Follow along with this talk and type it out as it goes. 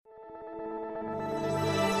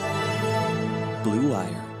Blue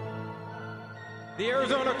Wire. The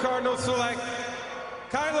Arizona Cardinals select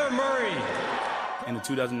Kyler Murray. And the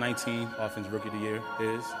 2019 Offensive Rookie of the Year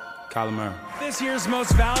is Kyler Murray. This year's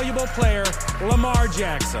most valuable player, Lamar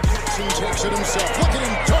Jackson. He takes it himself. Look at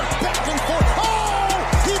him dart back and forth. Oh!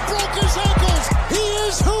 He broke his ankles. He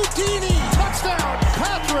is Houdini. Touchdown.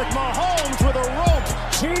 Patrick Mahomes with a rope.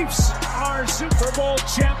 Chiefs are Super Bowl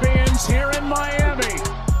champions here in Miami.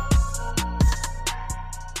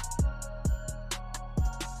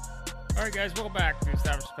 All right, guys, welcome back to the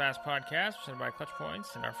Establish the Pass podcast presented by Clutch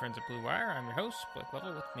Points and our friends at Blue Wire. I'm your host, Blake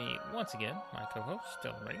Lovell. With me once again, my co-host,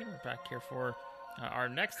 Dylan Reagan. We're back here for our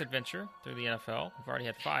next adventure through the NFL. We've already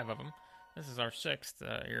had 5 of them. This is our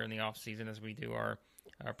 6th here in the offseason as we do our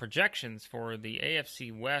projections for the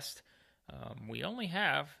AFC West. We only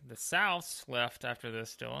have the Souths left after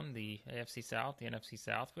this, Dylan, the AFC South, the NFC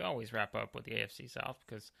South. We always wrap up with the AFC South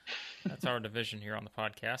because that's our division here on the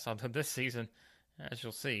podcast. Although this season, as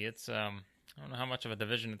you'll see, it's I don't know how much of a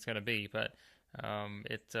division it's going to be, but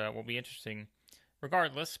it will be interesting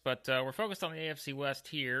regardless. But we're focused on the AFC West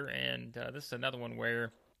here, and this is another one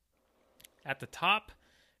where at the top,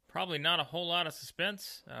 probably not a whole lot of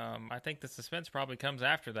suspense. I think the suspense probably comes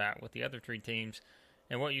after that with the other 3 teams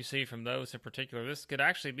and what you see from those in particular. This could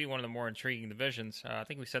actually be one of the more intriguing divisions. I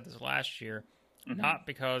think we said this last year, not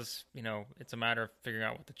because, it's a matter of figuring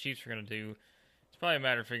out what the Chiefs are going to do. It's probably a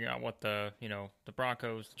matter of figuring out what the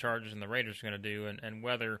Broncos, the Chargers, and the Raiders are going to do, and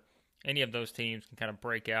whether any of those teams can kind of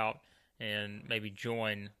break out and maybe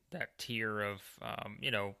join that tier of,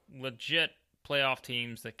 legit playoff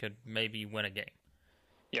teams that could maybe win a game.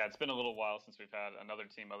 Yeah, it's been a little while since we've had another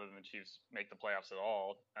team other than the Chiefs make the playoffs at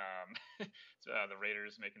all. The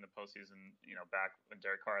Raiders making the postseason, back when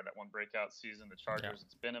Derek Carr had that one breakout season. The Chargers,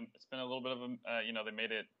 It's been a little bit of a, they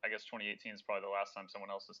made it. I guess 2018 is probably the last time someone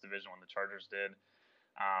else's division won. The Chargers did.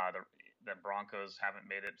 The Broncos haven't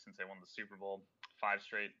made it since they won the Super Bowl. 5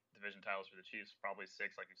 straight division titles for the Chiefs, probably 6,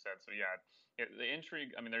 like you said. So yeah, the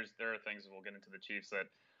intrigue. I mean, there are things that we'll get into the Chiefs that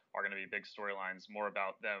are going to be big storylines, more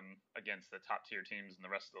about them against the top tier teams in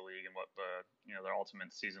the rest of the league and what their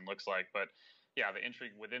ultimate season looks like. But yeah, the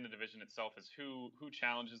intrigue within the division itself is who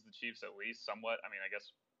challenges the Chiefs at least somewhat. I mean, I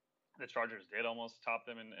guess the Chargers did almost top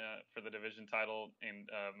them for the division title in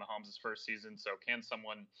Mahomes' first season. So can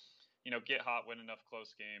someone, get hot, win enough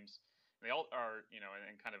close games? They all are,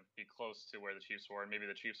 and kind of be close to where the Chiefs were, and maybe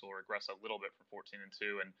the Chiefs will regress a little bit from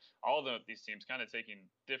 14-2. And all of these teams kind of taking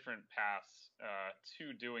different paths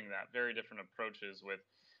to doing that, very different approaches with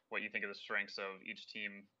what you think of the strengths of each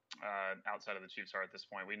team outside of the Chiefs are at this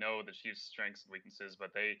point. We know the Chiefs' strengths and weaknesses,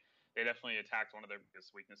 but they definitely attacked one of their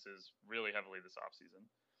biggest weaknesses really heavily this offseason.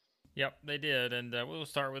 Yep, they did, and we'll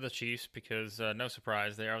start with the Chiefs because no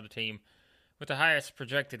surprise, they are the team with the highest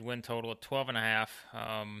projected win total at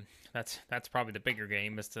 12.5. That's probably the bigger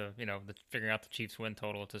game as to figuring out the Chiefs' win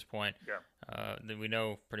total at this point. Yeah. That we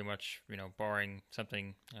know pretty much barring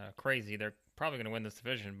something crazy, they're probably going to win this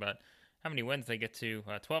division. But how many wins they get to?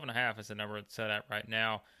 12.5 is the number it's set at right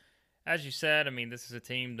now. As you said, I mean, this is a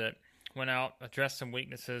team that went out, addressed some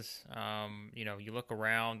weaknesses. You look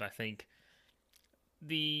around. I think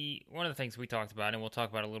one of the things we talked about, and we'll talk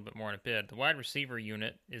about it a little bit more in a bit, the wide receiver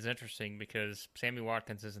unit is interesting because Sammy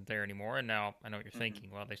Watkins isn't there anymore, and now I know what you're thinking.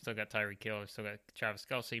 Well, they still got Tyreek Hill, they still got Travis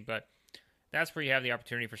Kelce, but that's where you have the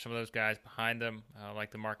opportunity for some of those guys behind them, like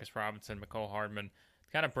the Marcus Robinson, McCole Hardman,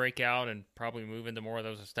 to kind of break out and probably move into more of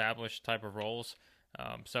those established type of roles.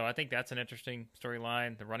 So I think that's an interesting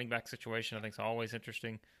storyline. The running back situation I think is always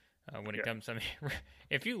interesting when it comes. I mean,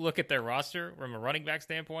 if you look at their roster from a running back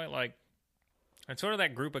standpoint, like, it's sort of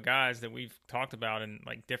that group of guys that we've talked about in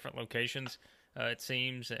like different locations, it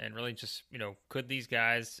seems, and really just, could these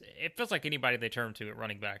guys, it feels like anybody they turn to at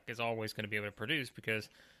running back is always going to be able to produce because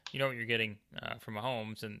you know what you're getting from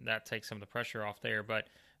Mahomes, and that takes some of the pressure off there. But,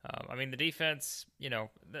 the defense,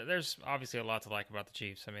 there's obviously a lot to like about the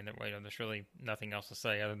Chiefs. I mean, there's really nothing else to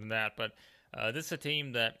say other than that. But this is a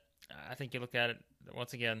team that I think you look at it,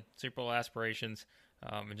 once again, Super Bowl aspirations,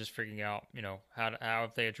 and just figuring out, how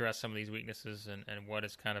if they address some of these weaknesses and what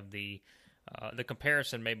is kind of the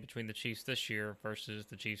comparison maybe between the Chiefs this year versus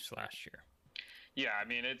the Chiefs last year. Yeah, I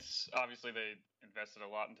mean, it's obviously they invested a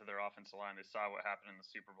lot into their offensive line. They saw what happened in the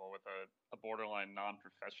Super Bowl with a borderline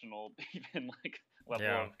non-professional, even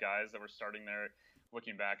level of guys that were starting there.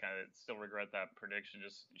 Looking back, I still regret that prediction.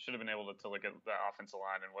 Just should have been able to look at the offensive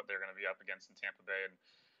line and what they're going to be up against in Tampa Bay, and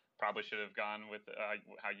probably should have gone with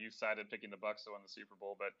how you cited picking the Bucs to win the Super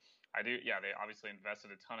Bowl. But they obviously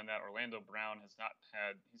invested a ton in that. Orlando Brown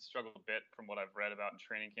he's struggled a bit from what I've read about in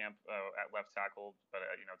training camp at left tackle, but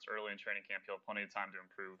it's early in training camp. He'll have plenty of time to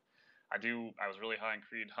improve. I was really high on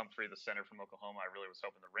Creed Humphrey, the center from Oklahoma. I really was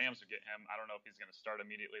hoping the Rams would get him. I don't know if he's going to start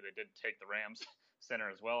immediately. They did take the Rams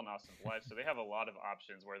center as well in Austin Blythe. So they have a lot of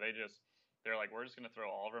options where they're like, we're just going to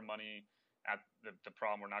throw all of our money at the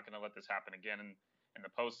problem. We're not going to let this happen again in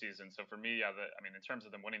the postseason. So for me, in terms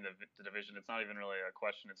of them winning the division, it's not even really a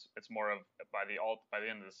question. It's more of by the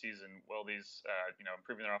end of the season, will these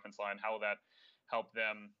improving their offense line, how will that help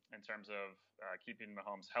them in terms of keeping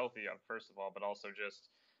Mahomes healthy, first of all, but also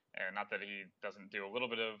just. And not that he doesn't do a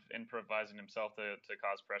little bit of improvising himself to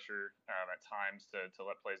cause pressure at times to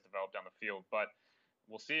let plays develop down the field. But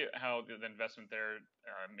we'll see how the investment there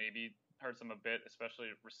maybe hurts them a bit,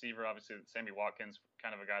 especially receiver. Obviously, Sammy Watkins,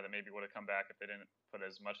 kind of a guy that maybe would have come back if they didn't put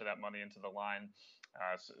as much of that money into the line.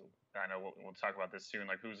 So I know we'll talk about this soon,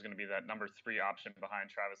 like who's going to be that number 3 option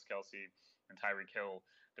behind Travis Kelce and Tyreek Hill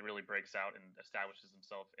that really breaks out and establishes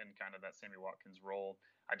himself in kind of that Sammy Watkins role.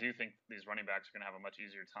 I do think these running backs are going to have a much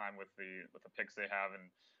easier time with the picks they have and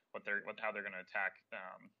how they're going to attack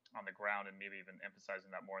on the ground, and maybe even emphasizing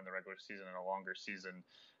that more in the regular season and a longer season,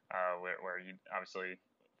 where you obviously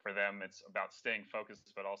for them it's about staying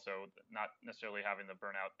focused, but also not necessarily having to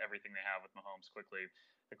burn out everything they have with Mahomes quickly.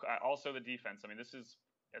 Also the defense. I mean, this is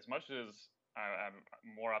as much as I'm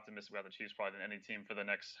more optimistic about the Chiefs probably than any team for the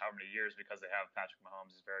next how many years, because they have Patrick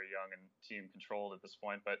Mahomes. He's very young and team controlled at this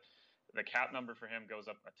point, but the cap number for him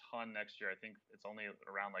goes up a ton next year. I think it's only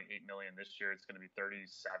around like $8 million this year. It's going to be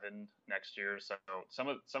 37 next year. So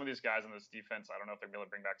some of these guys on this defense, I don't know if they're going to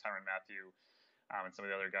be able to bring back Tyrann Mathieu and some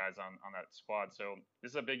of the other guys on that squad. So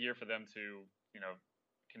this is a big year for them to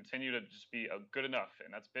continue to just be good enough,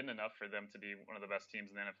 and that's been enough for them to be one of the best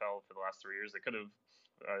teams in the NFL for the last 3 years. They could have,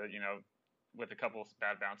 with a couple of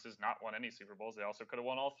bad bounces, not won any Super Bowls. They also could have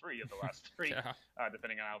won all 3 of the last 3,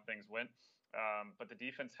 depending on how things went. But the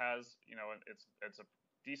defense has, it's a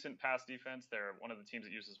decent pass defense. They're one of the teams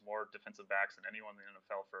that uses more defensive backs than anyone in the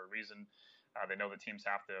NFL for a reason. They know that teams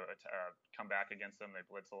have to come back against them. They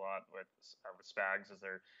blitz a lot with Spags as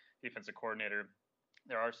their defensive coordinator.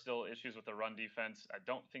 There are still issues with the run defense. I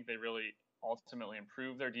don't think they really ultimately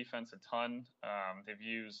improved their defense a ton. They've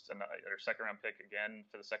used their second-round pick again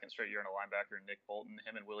for the second straight year in a linebacker, Nick Bolton.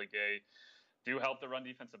 Him and Willie Gay do help the run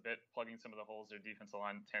defense a bit, plugging some of the holes their defensive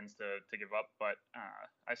line tends to give up. But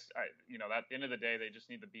at the end of the day, they just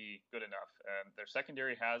need to be good enough. Their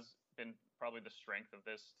secondary has been probably the strength of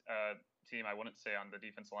this team. I wouldn't say on the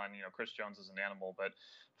defensive line, Chris Jones is an animal, but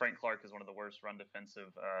Frank Clark is one of the worst run defensive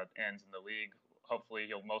ends in the league. Hopefully,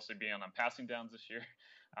 he'll mostly be on passing downs this year.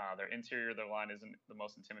 Their interior, their line isn't the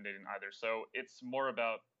most intimidating either. So it's more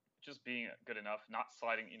about just being good enough, not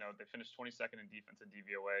sliding. They finished 22nd in defense in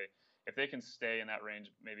DVOA. If they can stay in that range,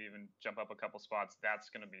 maybe even jump up a couple spots, that's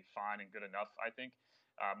going to be fine and good enough, I think.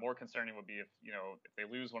 More concerning would be if they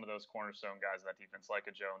lose one of those cornerstone guys in that defense, like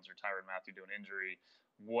a Jones or Tyrann Mathieu to an injury.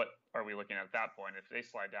 What are we looking at that point? If they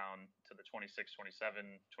slide down to the 26,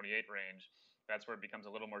 27, 28 range, that's where it becomes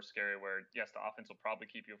a little more scary, where, yes, the offense will probably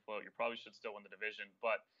keep you afloat. You probably should still win the division.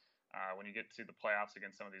 But when you get to the playoffs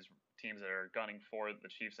against some of these teams that are gunning for the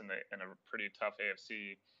Chiefs in a pretty tough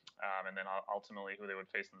AFC, and then ultimately who they would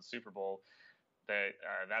face in the Super Bowl,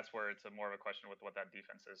 that's where it's more of a question with what that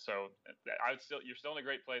defense is. So you're still in a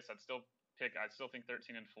great place. I'd still think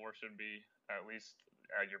 13-4 should be at least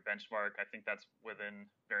your benchmark. I think that's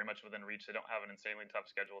very much within reach. They don't have an insanely tough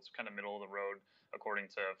schedule. It's kind of middle of the road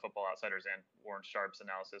according to Football Outsiders and Warren Sharp's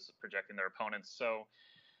analysis projecting their opponents. So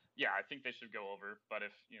yeah, I think they should go over. But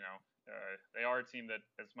if they are a team that,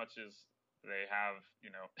 as much as they have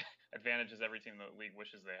advantages every team in the league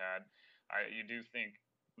wishes they had, you do think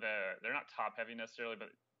they're not top heavy necessarily,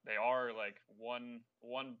 but they are like one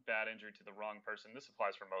bad injury to the wrong person. This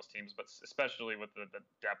applies for most teams, but especially with the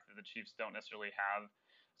depth that the Chiefs don't necessarily have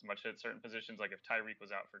as much at certain positions. Like if Tyreek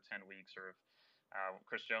was out for 10 weeks, or if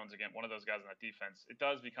Chris Jones, again, one of those guys in that defense, it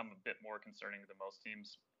does become a bit more concerning than most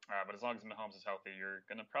teams. But as long as Mahomes is healthy, you're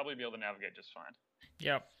going to probably be able to navigate just fine.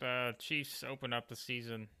 Yep. Chiefs open up the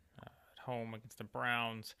season at home against the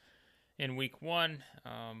Browns in week 1.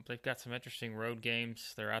 They've got some interesting road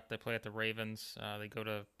games. They play at the Ravens. They go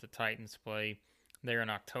to the Titans, play there in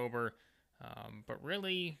October. But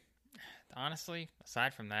really, honestly,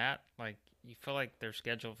 aside from that, you feel like their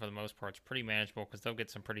schedule for the most part is pretty manageable, because they'll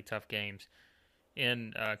get some pretty tough games.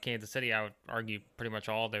 In Kansas City, I would argue pretty much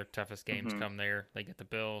all their toughest games come there. They get the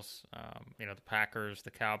Bills, the Packers,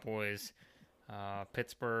 the Cowboys,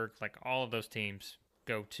 Pittsburgh. All of those teams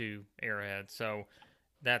go to Arrowhead. So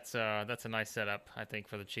that's a nice setup, I think,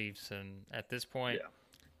 for the Chiefs. And at this point,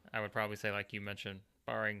 I would probably say, like you mentioned,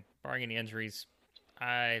 barring any injuries,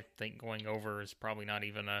 I think going over is probably not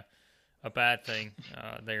even a a bad thing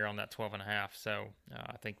there on that 12.5. So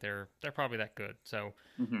I think they're probably that good. So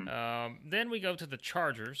then we go to the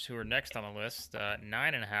Chargers, who are next on the list,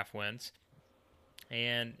 9.5 wins.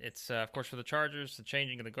 And it's, of course, for the Chargers, the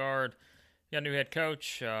changing of the guard. You got a new head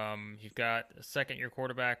coach. You've got a second-year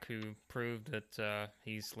quarterback who proved that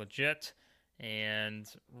he's legit. And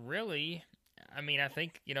really, I mean, I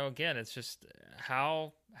think, again, it's just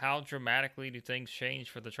how dramatically do things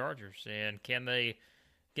change for the Chargers? And can they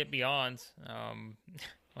get beyond,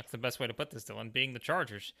 what's the best way to put this, Dylan, being the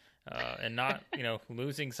Chargers and not,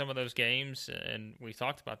 losing some of those games? And we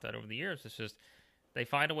talked about that over the years. It's just they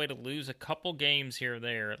find a way to lose a couple games here or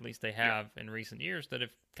there, at least they have in recent years, that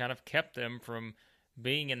have kind of kept them from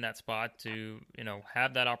being in that spot to,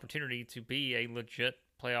 have that opportunity to be a legit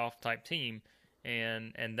playoff type team.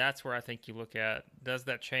 And that's where I think you look at, does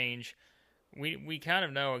that change? We kind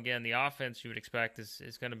of know, again, the offense you would expect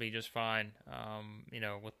is going to be just fine,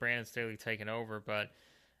 with Brandon Staley taking over. But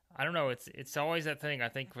I don't know. It's always that thing, I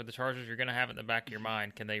think, for the Chargers, you're going to have it in the back of your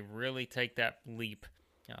mind. Can they really take that leap?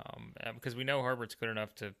 Because we know Herbert's good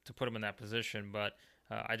enough to put him in that position. But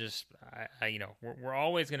we're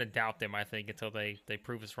always going to doubt them, I think, until they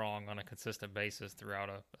prove us wrong on a consistent basis throughout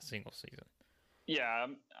a single season. Yeah,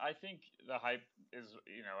 I think the hype is,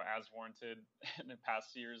 as warranted in the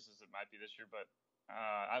past years as it might be this year. But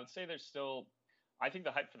I would say I think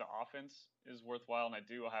the hype for the offense is worthwhile, and I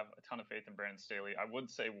do have a ton of faith in Brandon Staley. I would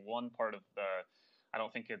say one part of I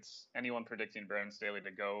don't think it's anyone predicting Brandon Staley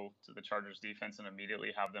to go to the Chargers defense and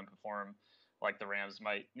immediately have them perform like the Rams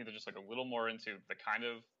might. Either just like a little more into the kind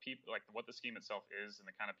of people, like what the scheme itself is, and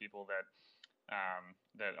the kind of people that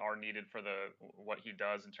are needed for what he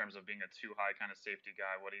does in terms of being a too high kind of safety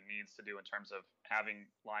guy, what he needs to do in terms of having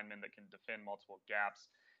linemen that can defend multiple gaps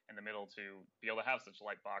in the middle to be able to have such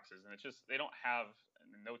light boxes. And it's just, they don't have,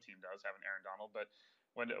 and no team does have an Aaron Donald, but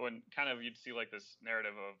when kind of you'd see like this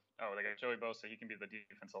narrative of, they got Joey Bosa, he can be the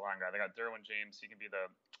defensive line guy. They got Derwin James, he can be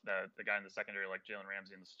the guy in the secondary like Jalen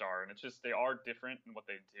Ramsey in the star. And it's just, they are different in what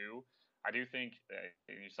they do. I do think,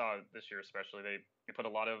 you saw this year especially, they put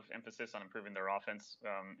a lot of emphasis on improving their offense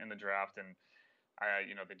in the draft. And,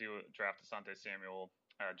 they do draft Asante Samuel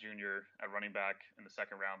Jr. at running back in the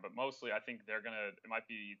second round. But mostly I think it might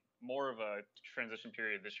be more of a transition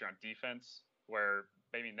period this year on defense, where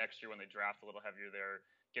maybe next year when they draft a little heavier there,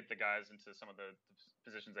 get the guys into some of the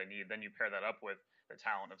positions they need. Then you pair that up with the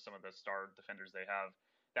talent of some of the star defenders they have.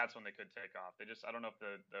 That's when they could take off. I don't know if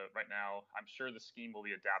the right now, I'm sure the scheme will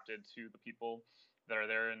be adapted to the people that are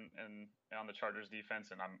there and on the Chargers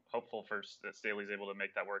defense. And I'm hopeful that Staley's able to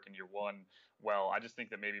make that work in year one. Well, I just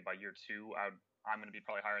think that maybe by year two, I'm going to be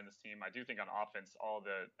probably higher in this team. I do think on offense, all of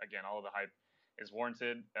the hype is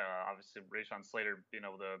warranted. Obviously, Rashawn Slater being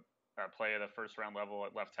able to play at a first round level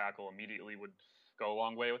at left tackle immediately would go a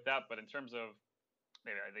long way with that. But in terms of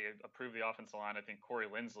they approve the offensive line, I think Corey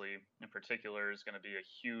Linsley in particular is going to be a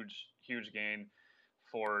huge gain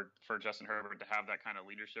for Justin Herbert to have that kind of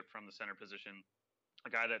leadership from the center position. A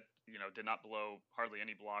guy that did not blow hardly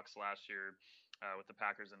any blocks last year with the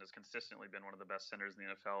Packers and has consistently been one of the best centers in the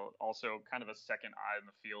NFL. Also, kind of a second eye in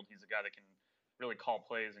the field. He's a guy that can really call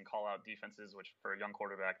plays and call out defenses, which for a young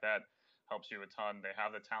quarterback that helps you a ton. They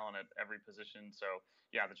have the talent at every position. So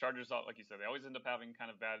yeah, the Chargers, like you said, they always end up having kind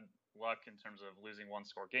of bad luck in terms of losing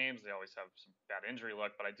one-score games. They always have some bad injury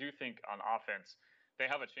luck, but I do think on offense they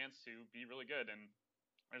have a chance to be really good. And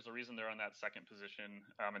there's a reason they're on that second position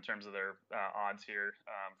in terms of their odds here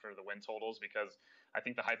for the win totals, because I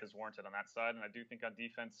think the hype is warranted on that side. And I do think on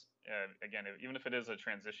defense, again, even if it is a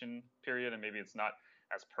transition period and maybe it's not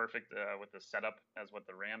as perfect with the setup as what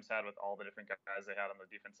the Rams had with all the different guys they had on the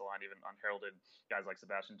defensive line, even unheralded guys like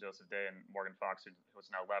Sebastian Joseph Day and Morgan Fox,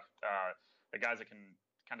 who's now left, the guys that can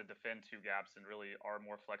kind of defend two gaps and really are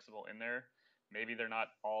more flexible in there. Maybe they're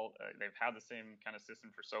not all they've had the same kind of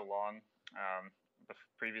system for so long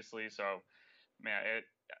previously. So, man,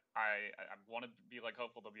 I want to be like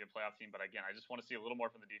hopeful they'll be a playoff team, but again, I just want to see a little more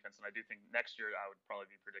from the defense. And I do think next year I would probably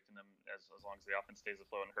be predicting them as long as the offense stays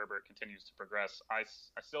afloat and Herbert continues to progress. I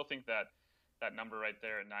still think that number right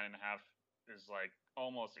there at 9.5 is like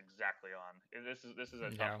almost exactly on. This is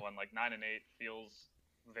a tough one. Like 9 and 8 feels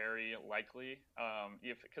very likely.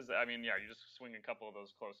 Because you just swing a couple of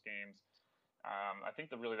those close games. I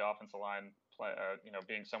think the offensive line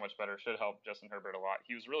being so much better should help Justin Herbert a lot.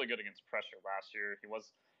 He was really good against pressure last year.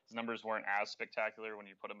 His numbers weren't as spectacular when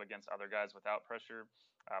you put him against other guys without pressure,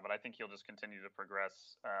 but I think he'll just continue to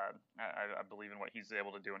progress. I believe in what he's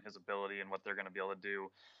able to do and his ability and what they're going to be able to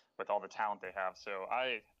do with all the talent they have. So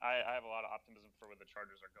I have a lot of optimism for where the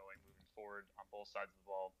Chargers are going moving forward on both sides of the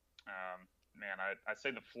ball. I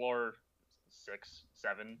say the floor 6,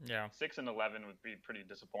 7. Yeah. 6 and 11 would be pretty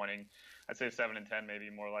disappointing. I'd say 7 and 10 maybe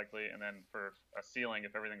more likely, and then for a ceiling,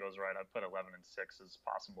 if everything goes right, I'd put 11 and 6 as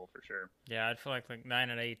possible for sure. Yeah, I'd feel like 9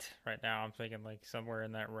 and 8 right now. I'm thinking like somewhere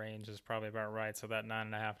in that range is probably about right. So that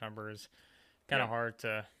 9.5 number is kind of hard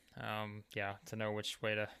to to know which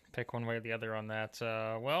way to pick one way or the other on that.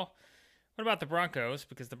 Well, what about the Broncos?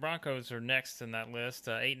 Because the Broncos are next in that list.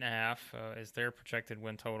 8.5 is their projected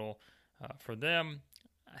win total for them.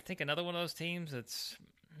 I think another one of those teams that's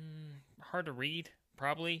hard to read,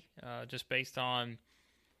 probably, just based on,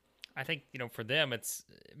 I think, for them,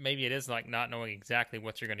 maybe it is like not knowing exactly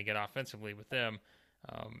what you're going to get offensively with them.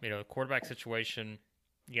 The quarterback situation,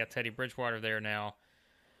 you got Teddy Bridgewater there now.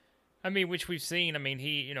 I mean, which we've seen. I mean,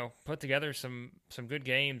 he, put together some good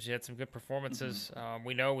games. He had some good performances.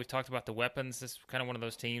 We've talked about the weapons. This is kind of one of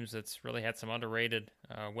those teams that's really had some underrated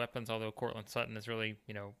weapons, although Cortland Sutton has really,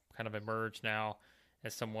 kind of emerged now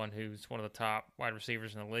as someone who's one of the top wide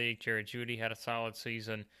receivers in the league. Jerry Jeudy had a solid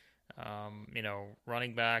season.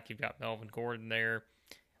 Running back, you've got Melvin Gordon there.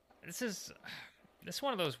 This is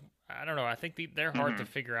one of those, I don't know, I think they're hard to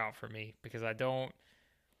figure out for me because I don't,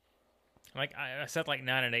 like I said, like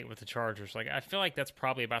 9 and 8 with the Chargers. Like I feel like that's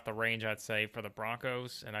probably about the range I'd say for the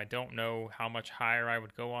Broncos, and I don't know how much higher I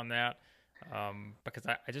would go on that because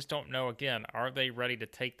I just don't know. Again, are they ready to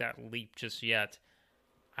take that leap just yet?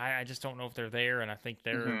 I just don't know if they're there, and I think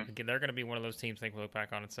they're going to be one of those teams I think we'll look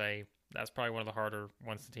back on and say that's probably one of the harder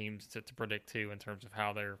ones to teams to predict too in terms of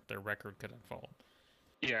how their record could unfold.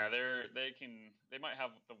 Yeah, they might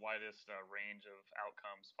have the widest range of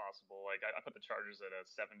outcomes possible. Like I put the Chargers at a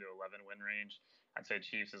 7 to 11 win range. I'd say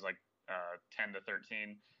Chiefs is like 10 to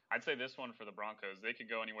 13. I'd say this one for the Broncos, they could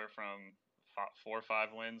go anywhere from 4 or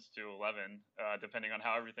 5 wins to 11, depending on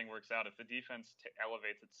how everything works out. If the defense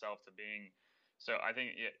elevates itself to being, so I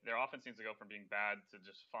think their offense needs to go from being bad to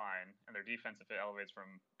just fine, and their defense, if it elevates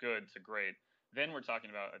from good to great, then we're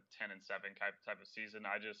talking about a 10 and 7 type of season.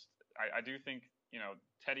 I do think,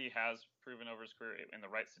 Teddy has proven over his career in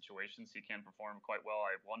the right situations he can perform quite well.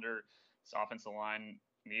 I wonder, this offensive line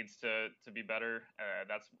needs to be better.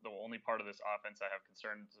 That's the only part of this offense I have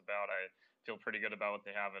concerns about. I feel pretty good about what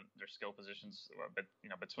they have at their skill positions, but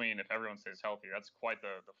between, if everyone stays healthy, that's quite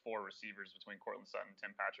the 4 receivers between Cortland Sutton,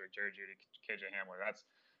 Tim Patrick, Jerry Jeudy, KJ Hamler. That's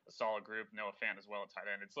a solid group. Noah Fant as well at tight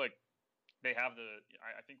end. It's like they have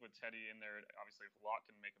I think with Teddy in there, obviously if Locke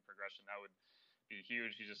can make a progression, that would be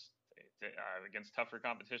huge. He just against tougher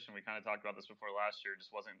competition, we kind of talked about this before last year,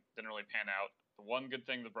 didn't really pan out. The one good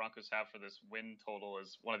thing the Broncos have for this win total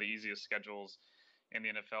is one of the easiest schedules in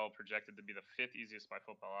the NFL, projected to be the 5th easiest by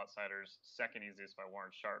Football Outsiders, 2nd easiest by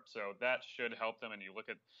Warren Sharp. So that should help them. And you look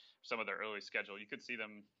at some of their early schedule, you could see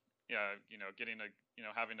them getting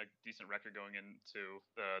having a decent record going into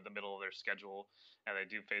the middle of their schedule, and they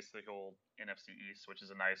do face the whole NFC East, which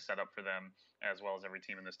is a nice setup for them as well as every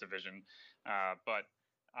team in this division. But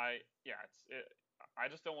I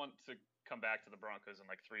just don't want to come back to the Broncos in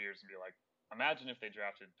like 3 years and be like, imagine if they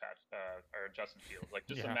drafted Justin Fields. Like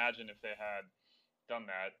just imagine if they had done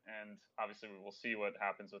that. And obviously we will see what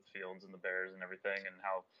happens with Fields and the Bears and everything and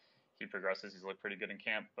how he progresses. He's looked pretty good in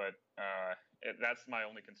camp, but that's my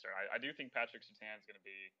only concern. I do think Patrick Surtain is going to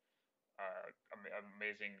be an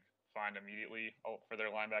amazing find immediately for their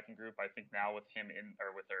linebacking group. I think now with him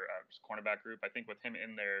with their cornerback group, I think with him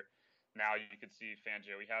in there now, you could see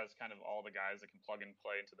Fangio. He has kind of all the guys that can plug and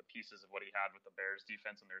play into the pieces of what he had with the Bears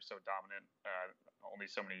defense, and they're so dominant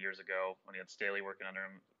only so many years ago when he had Staley working under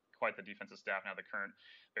him. Quite the defensive staff now, the current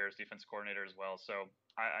Bears defense coordinator as well. So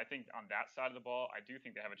I think on that side of the ball, I do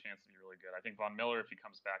think they have a chance to be really good. I think Von Miller, if he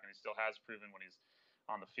comes back, and he still has proven when he's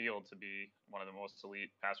on the field to be one of the most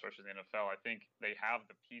elite pass rushers in the NFL, I think they have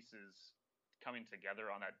the pieces coming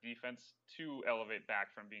together on that defense to elevate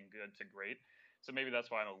back from being good to great. So maybe that's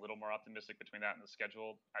why I'm a little more optimistic between that and the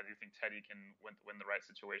schedule. I do think Teddy can, win the right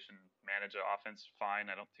situation, manage an offense fine.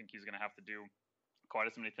 I don't think he's going to have to do quite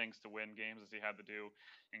as many things to win games as he had to do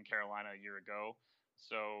in Carolina a year ago.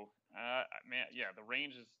 So, the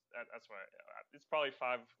range is that's why it's probably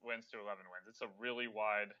 5 wins to 11 wins. It's a really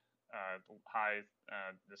wide, high,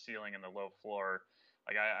 the ceiling and the low floor.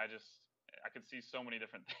 Like I could see so many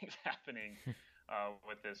different things happening.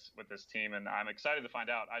 With this team, and I'm excited to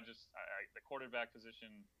find out. The quarterback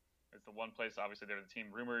position is the one place. Obviously, they're the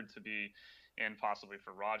team rumored to be in possibly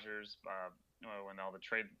for Rodgers when all the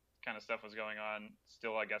trade kind of stuff was going on.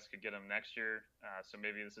 Still, I guess could get him next year. So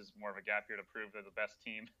maybe this is more of a gap year to prove they're the best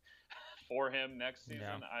team for him next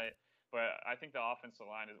season. Yeah. But I think the offensive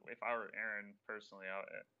line is. If I were Aaron personally,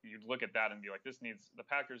 you'd look at that and be like, this needs the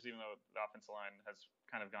Packers. Even though the offensive line has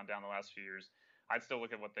kind of gone down the last few years, I'd still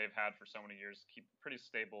look at what they've had for so many years, keep pretty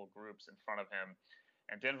stable groups in front of him.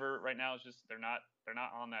 And Denver right now is just they're not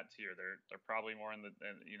on that tier. They're probably more on the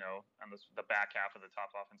back half of the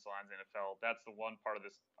top offensive lines in the NFL. That's the one part of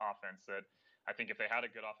this offense that I think if they had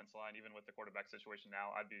a good offensive line, even with the quarterback situation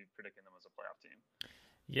now, I'd be predicting them as a playoff team.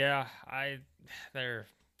 Yeah, they're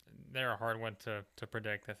a hard one to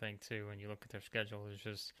predict. I think too. When you look at their schedule, it's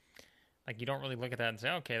just like you don't really look at that and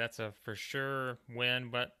say, okay, that's a for sure win.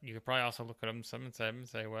 But you could probably also look at them and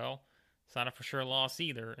say, well, it's not a for sure loss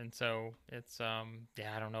either. And so it's I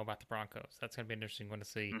don't know about the Broncos. That's going to be an interesting one to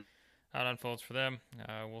see how it unfolds for them.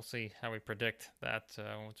 We'll see how we predict that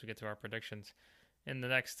once we get to our predictions in the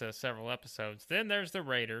next several episodes. Then there's the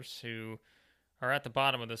Raiders, who are at the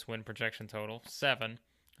bottom of this win projection total. 7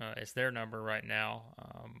 is their number right now.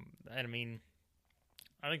 And I mean,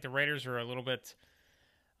 I think the Raiders are a little bit,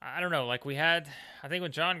 I don't know, like I think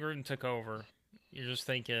when John Gruden took over, you're just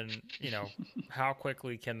thinking, how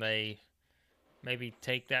quickly can they maybe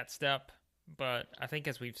take that step? But I think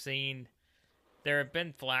as we've seen, there have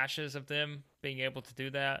been flashes of them being able to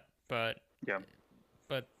do that, but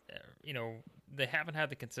they haven't had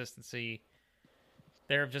the consistency.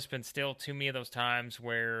 There have just been still too many of those times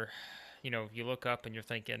where, you look up and you're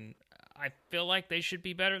thinking, I feel like they should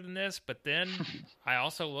be better than this, but then I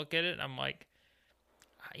also look at it and I'm like,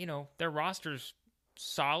 their roster's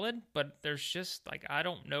solid, but there's just like, I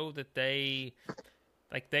don't know that they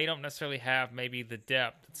don't necessarily have maybe the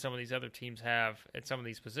depth that some of these other teams have at some of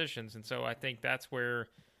these positions. And so I think that's where,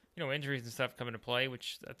 injuries and stuff come into play,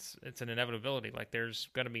 which it's an inevitability. Like there's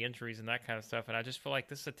going to be injuries and that kind of stuff. And I just feel like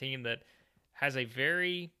this is a team that has a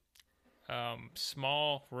very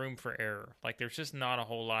small room for error. Like there's just not a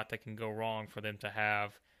whole lot that can go wrong for them to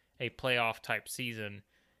have a playoff type season.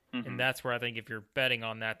 Mm-hmm. And that's where I think if you're betting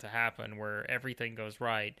on that to happen, where everything goes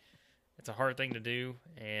right, it's a hard thing to do.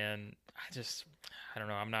 And I don't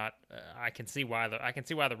know. I'm not. I can see why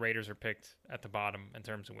the Raiders are picked at the bottom in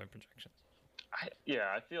terms of win projections.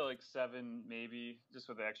 I feel like 7 maybe just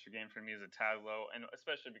with the extra game for me is a tad low, and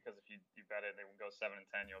especially because if you bet it, they will go 7 and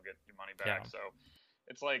 10, you'll get your money back. Yeah. So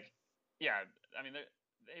it's like, I mean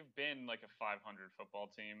they've been like a 500 football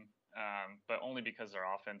team, but only because their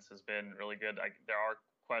offense has been really good. There are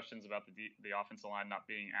questions about the offensive line not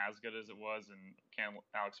being as good as it was, and can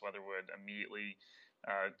Alex Leatherwood immediately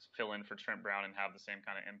fill in for Trent Brown and have the same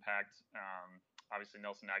kind of impact? Obviously,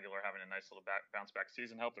 Nelson Aguilar having a nice little bounce back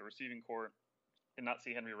season helped the receiving core. Did not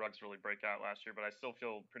see Henry Ruggs really break out last year, but I still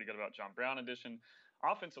feel pretty good about John Brown addition.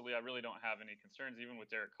 Offensively, I really don't have any concerns. Even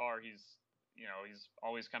with Derek Carr, he's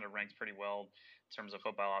always kind of ranked pretty well in terms of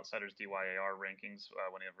Football Outsiders DYAR rankings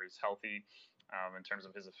whenever he's healthy. In terms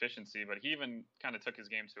of his efficiency, but he even kind of took his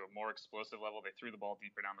game to a more explosive level. They threw the ball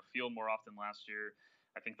deeper down the field more often last year.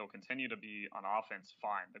 I think they'll continue to be on offense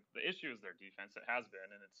fine. The issue is their defense. It has been,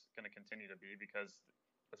 and it's going to continue to be, because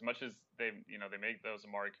as much as they make those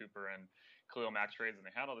Amari Cooper and Khalil Mack trades, and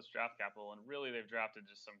they had all this draft capital, and really they've drafted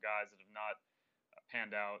just some guys that have not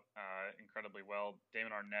panned out incredibly well.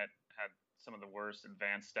 Damon Arnett had some of the worst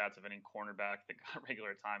advanced stats of any cornerback that got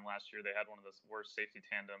regular time last year. They had one of the worst safety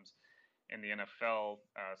tandems in the NFL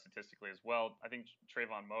statistically as well. I think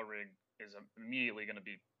Trayvon Moehrig is immediately going to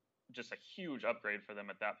be just a huge upgrade for them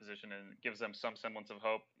at that position, and gives them some semblance of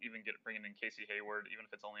hope. Even bringing in Casey Hayward, even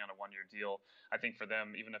if it's only on a 1-year deal, I think for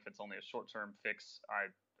them, even if it's only a short-term fix,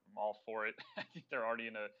 I'm all for it. I think they're already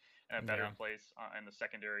in a better place in the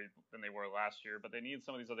secondary than they were last year, but they need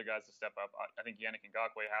some of these other guys to step up. I think Yannick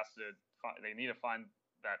Ngakoue they need to find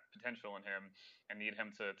that potential in him and need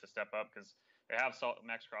him to step up, because they have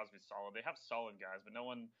Max Crosby's solid. They have solid guys, but no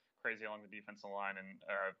one crazy along the defensive line, and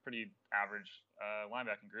pretty average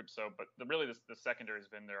linebacking group. So, but the secondary has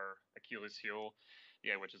been their Achilles heel,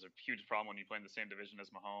 which is a huge problem when you play in the same division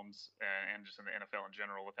as Mahomes and just in the NFL in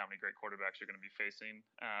general with how many great quarterbacks you're going to be facing.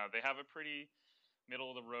 They have a pretty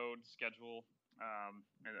middle of the road schedule,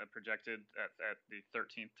 projected at the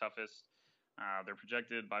 13th toughest. They're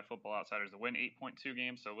projected by Football Outsiders to win 8.2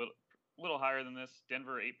 games, so a little higher than this.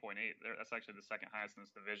 Denver 8.8. That's actually the second highest in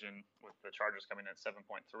this division, with the Chargers coming in at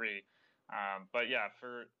 7.3. But yeah,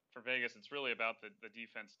 for Vegas, it's really about the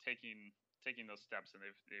defense taking those steps, and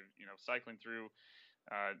they've cycling through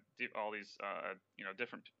all these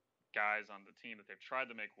different guys on the team that they've tried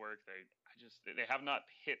to make work. They have not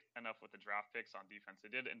hit enough with the draft picks on defense.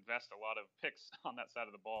 They did invest a lot of picks on that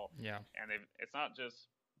side of the ball. Yeah, and it's not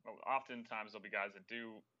just. Oftentimes there'll be guys that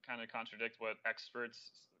do kind of contradict what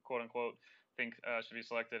experts, quote unquote, think should be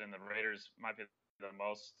selected, and the Raiders might be the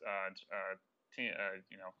most team,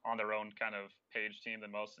 on their own kind of page team than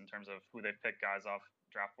most in terms of who they've picked guys off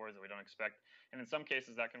draft boards that we don't expect. And in some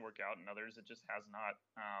cases that can work out, in others it just has not.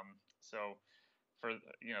 So for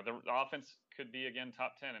the offense could be again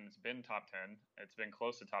top 10, and it's been top 10. It's been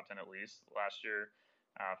close to top 10 at least last year,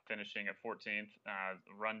 finishing at 14th.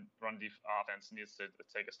 Offense needs to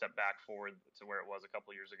take a step back forward to where it was a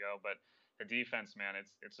couple years ago, but the defense, man,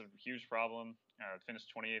 it's a huge problem. Finished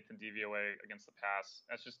 28th in DVOA against the pass.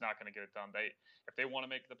 That's just not going to get it done. If they want to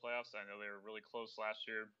make the playoffs, I know they were really close last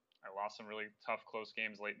year. I lost some really tough, close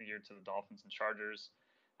games late in the year to the Dolphins and Chargers.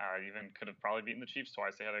 Even could have probably beaten the Chiefs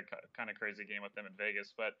twice. They had a kind of crazy game with them in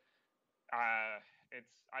Vegas, but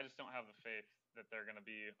I just don't have the faith that they're going to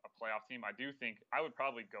be a playoff team. I do think I would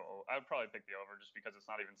probably pick the over just because it's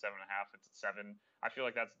not even 7.5. It's at 7. I feel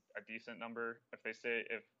like that's a decent number.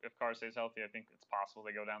 If Carr stays healthy, I think it's possible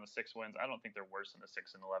they go down to 6 wins. I don't think they're worse than a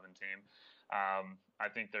 6-11 team. I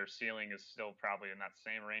think their ceiling is still probably in that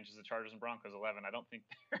same range as the Chargers and Broncos 11. I don't think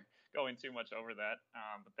they're going too much over that.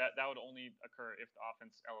 But that would only occur if the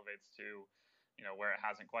offense elevates to where it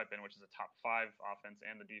hasn't quite been, which is a top 5 offense,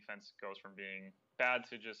 and the defense goes from being bad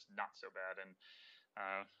to just not so bad. And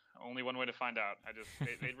only one way to find out.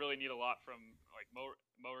 They really need a lot from like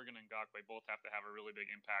Morgan and Ngakoue both have to have a really big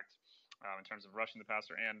impact in terms of rushing the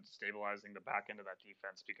passer and stabilizing the back end of that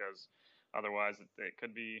defense, because otherwise it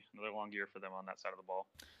could be another long year for them on that side of the ball.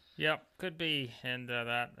 Yep, could be, and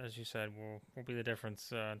that, as you said, will be the difference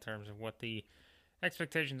in terms of what the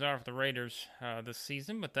expectations are for the Raiders this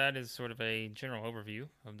season. But that is sort of a general overview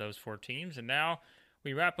of those 4 teams. And now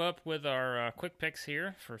we wrap up with our quick picks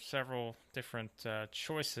here for several different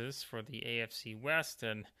choices for the AFC West.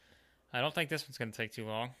 And I don't think this one's going to take too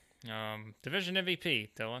long. Division MVP,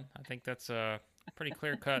 Dylan. I think that's a pretty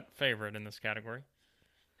clear-cut favorite in this category.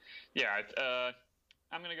 Yeah,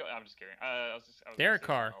 I'm going to go. I'm just kidding. I was Derek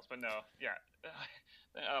Carr. But no, yeah.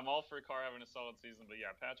 I'm all for Carr having a solid season, but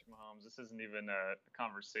yeah, Patrick Mahomes, this isn't even a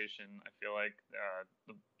conversation. I feel like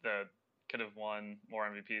the could have won more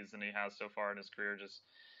MVPs than he has so far in his career. Just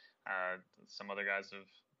some other guys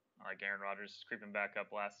like Aaron Rodgers creeping back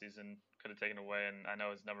up last season could have taken away, and I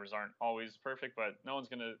know his numbers aren't always perfect, but I don't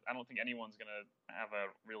think anyone's gonna have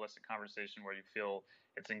a realistic conversation where you feel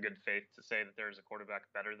it's in good faith to say that there's a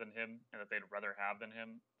quarterback better than him and that they'd rather have than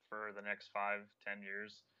him for the next 5-10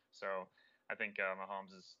 years. So I think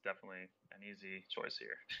Mahomes is definitely an easy choice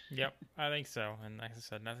here. Yep, I think so. And like I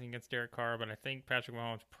said, nothing against Derek Carr, but I think Patrick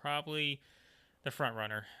Mahomes probably the front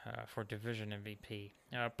runner for division MVP.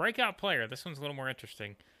 Breakout player. This one's a little more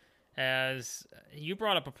interesting. As you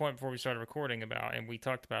brought up a point before we started recording about, and we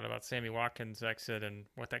talked about Sammy Watkins' exit and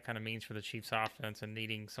what that kind of means for the Chiefs offense and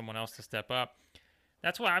needing someone else to step up.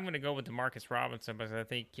 That's why I'm going to go with DeMarcus Robinson, because I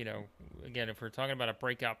think, again, if we're talking about a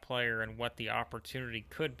breakout player and what the opportunity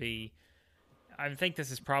could be, I think this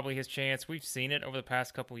is probably his chance. We've seen it over the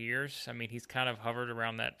past couple years. I mean, he's kind of hovered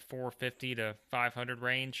around that 450 to 500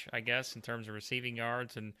 range, I guess, in terms of receiving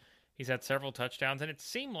yards, and he's had several touchdowns. And it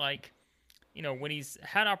seemed like, when he's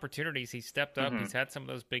had opportunities, he's stepped up. He's had some of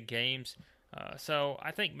those big games. So I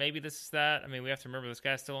think maybe this is that. I mean, we have to remember this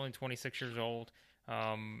guy's still only 26 years old.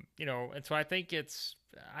 And so I think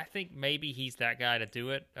maybe he's that guy to do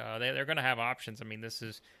it. They're going to have options. I mean, I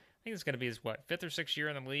think it's going to be his, 5th or 6th year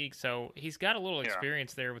in the league. So he's got a little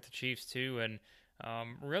experience there with the Chiefs too. And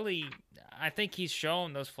really, I think he's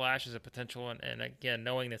shown those flashes of potential. And again,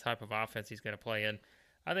 knowing the type of offense he's going to play in,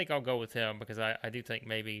 I think I'll go with him, because I do think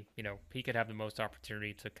maybe, he could have the most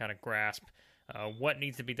opportunity to kind of grasp what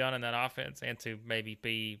needs to be done in that offense and to maybe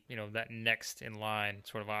be, that next in line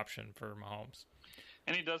sort of option for Mahomes.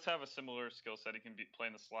 And he does have a similar skill set. He can play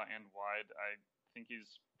in the slot and wide. I think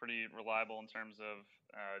he's pretty reliable in terms of,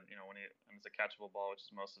 when it's a catchable ball, which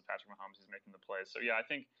is most of Patrick Mahomes, he's making the plays. So, yeah, I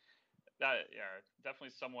think that,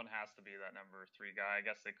 definitely someone has to be that number 3 guy. I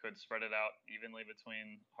guess they could spread it out evenly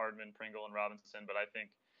between Hardman, Pringle, and Robinson, but I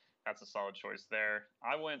think that's a solid choice there.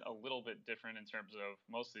 I went a little bit different in terms of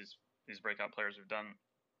most of these breakout players who've done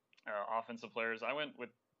offensive players. I went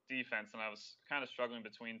with defense, and I was kind of struggling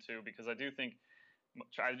between 2, because I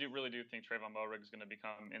really do think Trayvon Mulrig is going to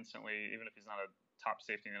become instantly, even if he's not a top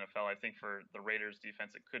safety in the NFL. I think for the Raiders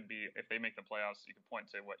defense, it could be, if they make the playoffs, you can point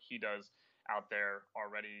to what he does out there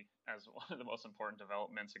already as one of the most important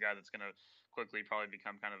developments, a guy that's going to quickly probably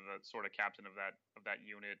become kind of a sort of captain of that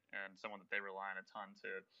unit, and someone that they rely on a ton to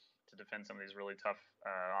defend some of these really tough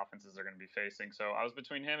offenses they're going to be facing. So I was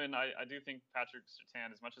between him, and I do think Patrick Surtain,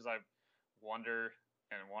 as much as I wonder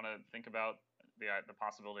and want to think about the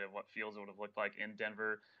possibility of what Fields would have looked like in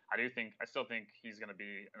Denver, I still think he's going to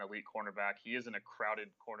be an elite cornerback. He is in a crowded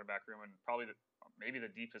cornerback room, and probably maybe the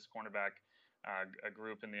deepest cornerback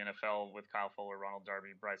group in the NFL, with Kyle Fuller, Ronald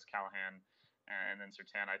Darby, Bryce Callahan, and then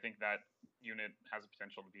Surtain. I think that unit has the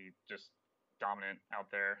potential to be just dominant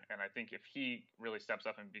out there, and I think if he really steps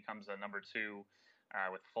up and becomes a number 2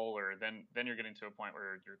 with Fuller, then you're getting to a point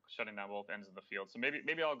where you're shutting down both ends of the field. So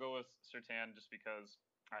maybe I'll go with Surtain just because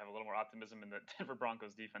I have a little more optimism in the Denver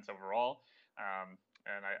Broncos defense overall.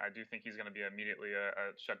 And I do think he's going to be immediately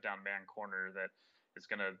a shutdown man corner that is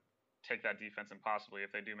going to take that defense and possibly, if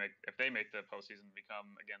they make the postseason,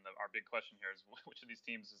 become, again, our big question here is which of these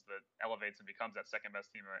teams is that elevates and becomes that second best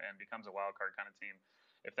team and becomes a wild card kind of team.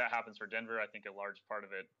 If that happens for Denver, I think a large part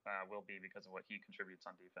of it will be because of what he contributes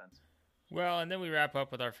on defense. Well, and then we wrap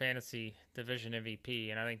up with our fantasy division MVP,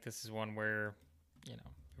 and I think this is one where, you're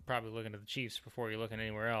probably looking at the Chiefs before you're looking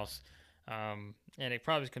anywhere else. And it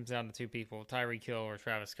probably comes down to two people, Tyreek Hill or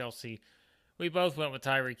Travis Kelce. We both went with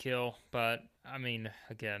Tyreek Hill, but, I mean,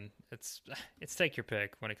 again, it's take your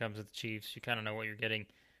pick when it comes to the Chiefs. You kind of know what you're getting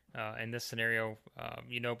in this scenario.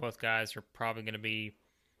 Both guys are probably going to be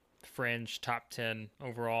fringe top 10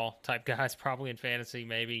 overall type guys, probably in fantasy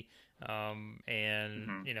maybe. Beyond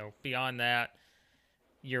that,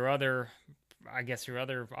 your other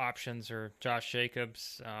options are Josh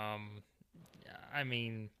Jacobs.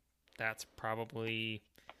 That's probably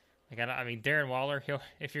Darren Waller.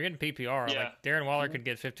 If you're in PPR, Darren Waller could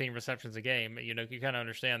get 15 receptions a game. You kind of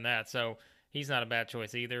understand that. So he's not a bad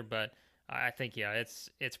choice either. But I think it's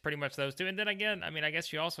pretty much those two. And then again, I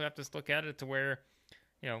guess you also have to look at it to where,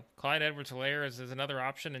 Clyde Edwards-Helaire is another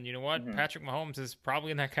option. And you know what? Mm-hmm. Patrick Mahomes is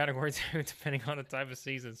probably in that category too, depending on the type of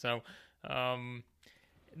season. So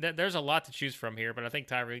there's a lot to choose from here. But I think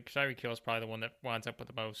Tyreek Hill is probably the one that winds up with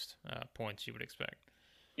the most points you would expect.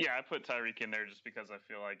 Yeah, I put Tyreek in there just because I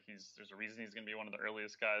feel like there's a reason he's going to be one of the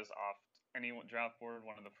earliest guys off any draft board,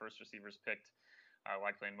 one of the first receivers picked.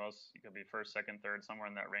 Likely in most, he could be first, second, third, somewhere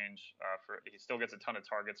in that range. He still gets a ton of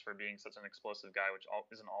targets for being such an explosive guy, which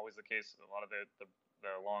isn't always the case. A lot of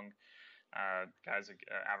the long guys that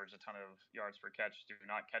average a ton of yards per catch do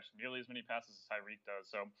not catch nearly as many passes as Tyreek does.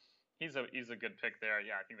 So he's a good pick there.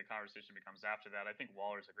 Yeah, I think the conversation becomes after that. I think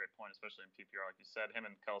Waller's a great point, especially in PPR, like you said. Him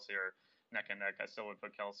and Kelce are neck and neck. I still would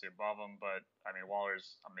put Kelce above him, but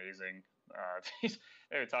Waller's amazing.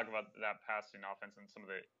 They would talk about that passing offense and some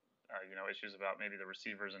of the issues about maybe the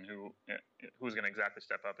receivers and who's going to exactly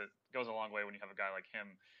step up. It goes a long way when you have a guy like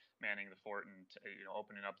him manning the fort and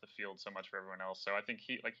opening up the field so much for everyone else. So I think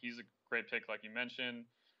he's a great pick, like you mentioned.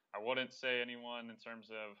 I wouldn't say anyone in terms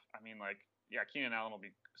of Keenan Allen will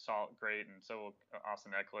be solid, great, and so will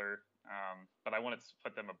Austin Eckler. But I wouldn't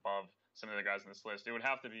put them above some of the guys on this list. It would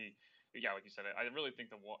have to be, like you said. I really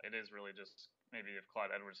think it is really just maybe if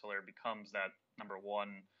Clyde Edwards-Helaire becomes that number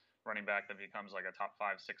one running back that becomes like a top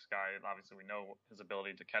 5-6 guy. Obviously, we know his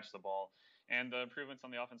ability to catch the ball and the improvements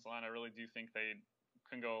on the offensive line. I really do think they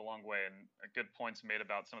can go a long way. And good points made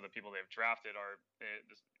about some of the people they've drafted are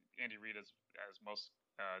Andy Reid, as most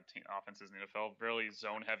offenses in the NFL, really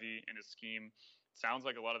zone heavy in his scheme. Sounds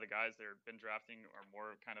like a lot of the guys they've been drafting are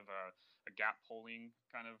more kind of a gap pulling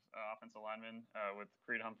kind of offensive lineman with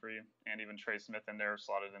Creed Humphrey and even Trey Smith in there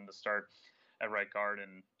slotted in to start at right guard,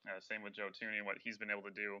 and same with Joe Thuney and what he's been able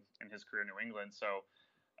to do in his career in New England. So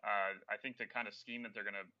I think the kind of scheme that they're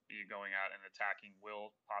going to be going at and attacking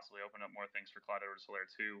will possibly open up more things for Clyde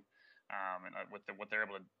Edwards-Helaire too. And with what they're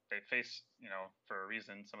able to, they face, for a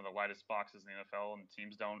reason, some of the lightest boxes in the NFL, and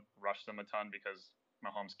teams don't rush them a ton because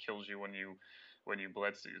Mahomes kills you when you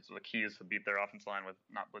blitz. So the key is to beat their offensive line with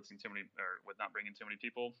not blitzing too many or with not bringing too many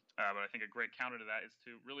people. But I think a great counter to that is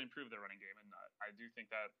to really improve their running game. And I do think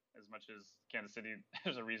that as much as Kansas City,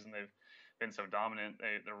 there's a reason they've been so dominant.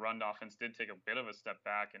 The run offense did take a bit of a step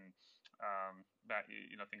back, and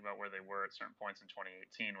think about where they were at certain points in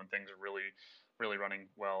 2018 when things are really, really running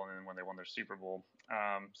well, and then when they won their Super Bowl.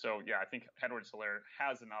 I think Edwards-Helaire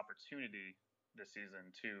has an opportunity this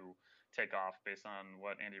season to take off based on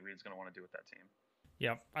what Andy Reid's going to want to do with that team.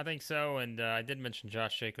 Yeah, I think so. And I did mention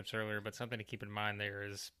Josh Jacobs earlier, but something to keep in mind there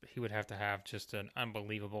is he would have to have just an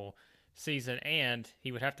unbelievable season, and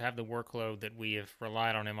he would have to have the workload that we have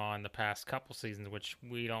relied on him on the past couple seasons, which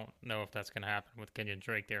we don't know if that's going to happen with Kenyon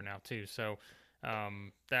Drake there now too. So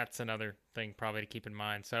that's another thing probably to keep in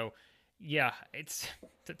mind. So yeah, it's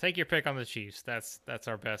to take your pick on the Chiefs. That's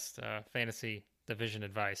our best fantasy division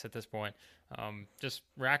advice at this point. Just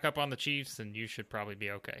rack up on the Chiefs and you should probably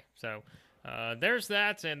be okay. So there's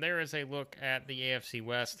that, and there is a look at the AFC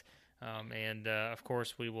West. Of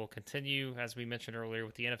course, we will continue, as we mentioned earlier,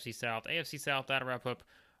 with the NFC South. AFC South, that'll wrap up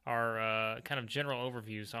our kind of general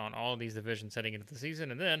overviews on all of these divisions heading into the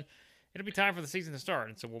season, and then it'll be time for the season to start.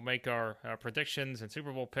 And so we'll make our predictions and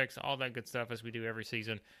Super Bowl picks, all that good stuff as we do every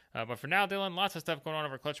season. But for now, Dylan, lots of stuff going on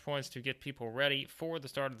over Clutch Points to get people ready for the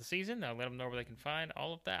start of the season. Let them know where they can find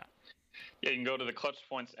all of that. Yeah, you can go to the Clutch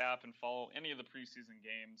Points app and follow any of the preseason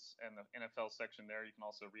games and the NFL section there. You can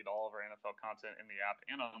also read all of our NFL content in the app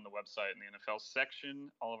and on the website in the NFL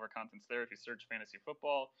section. All of our content's there. If you search fantasy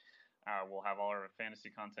football, we'll have all our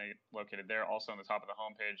fantasy content located there. Also on the top of the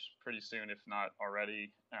homepage pretty soon, if not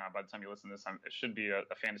already. By the time you listen to this, it should be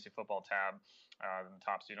a fantasy football tab in the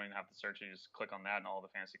top, so you don't even have to search it. You just click on that and all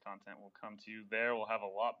the fantasy content will come to you there. We'll have a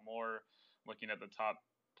lot more looking at the top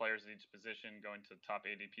players at each position, going to top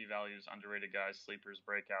ADP values, underrated guys, sleepers,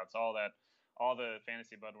 breakouts, all that, all the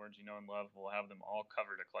fantasy buzzwords you know and love. We'll have them all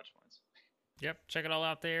covered at Clutch Points. Yep, check it all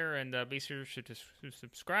out there, and be sure to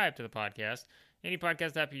subscribe to the podcast. Any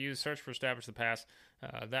podcast app you use, search for Establish the Pass.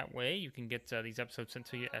 That way you can get these episodes sent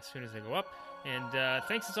to you as soon as they go up. And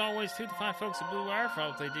thanks as always to the fine folks at Blue Wire for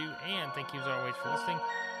all that they do, and thank you as always for listening.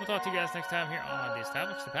 We'll talk to you guys next time here on the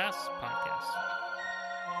Establish the Pass podcast.